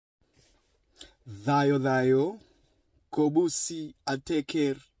Thayo thayo, Kobusi,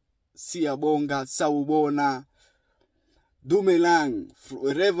 Ateker, Siabonga, Saubona, Dumelang,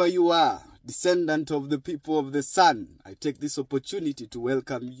 wherever you are, descendant of the people of the sun, I take this opportunity to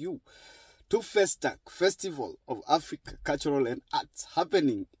welcome you to FESTAC, Festival of Africa Cultural and Arts,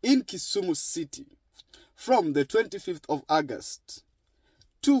 happening in KISUMU City from the 25th of August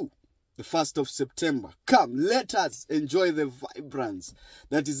to the 1st of September. Come, let us enjoy the vibrance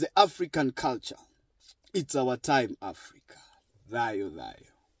that is the African culture. It's our time, Africa. Thayo, thayo.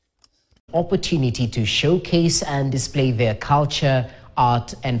 Opportunity to showcase and display their culture,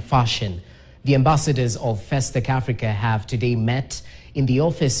 art and fashion. The ambassadors of FESTAC Africa have today met in the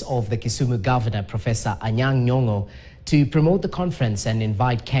office of the KISUMU Governor, Professor Anyang' Nyong'o, to promote the conference and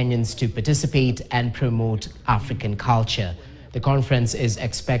invite Kenyans to participate and promote African culture. The conference is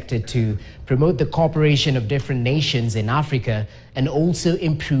expected to promote the cooperation of different nations in Africa and also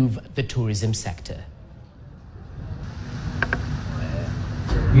improve the tourism sector.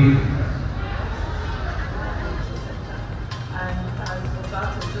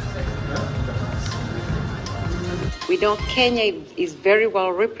 We know Kenya is very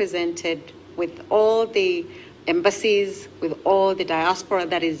well represented with all the embassies, with all the diaspora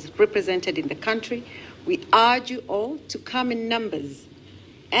that is represented in the country. We urge you all to come in numbers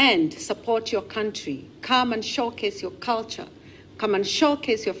and support your country. Come and showcase your culture. Come and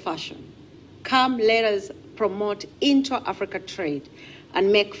showcase your fashion. Come, let us promote intra-Africa trade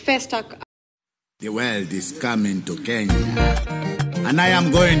and make FESTAC. The world is coming to Kenya, and I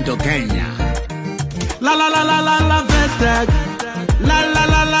am going to Kenya. La la la la la la FESTAC, la la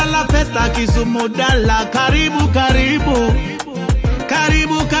la la la FESTAC KISUMU dala, karibu karibu,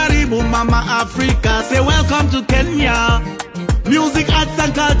 karibu karibu Mama Africa, say welcome to Kenya. Music, arts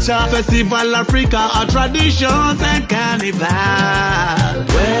and culture, Festival Africa, our traditions and carnival.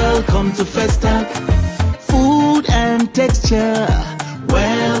 Welcome to FESTAC, food and texture.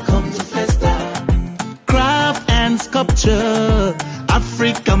 Welcome to FESTAC, craft and sculpture,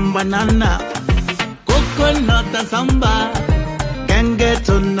 African banana, coconut and samba, can get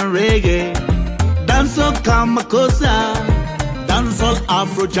on the reggae, dancehall kamakosa, dancehall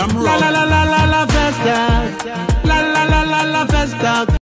Afro jam rock. La la la la la la FESTAC, la la la la la FESTAC.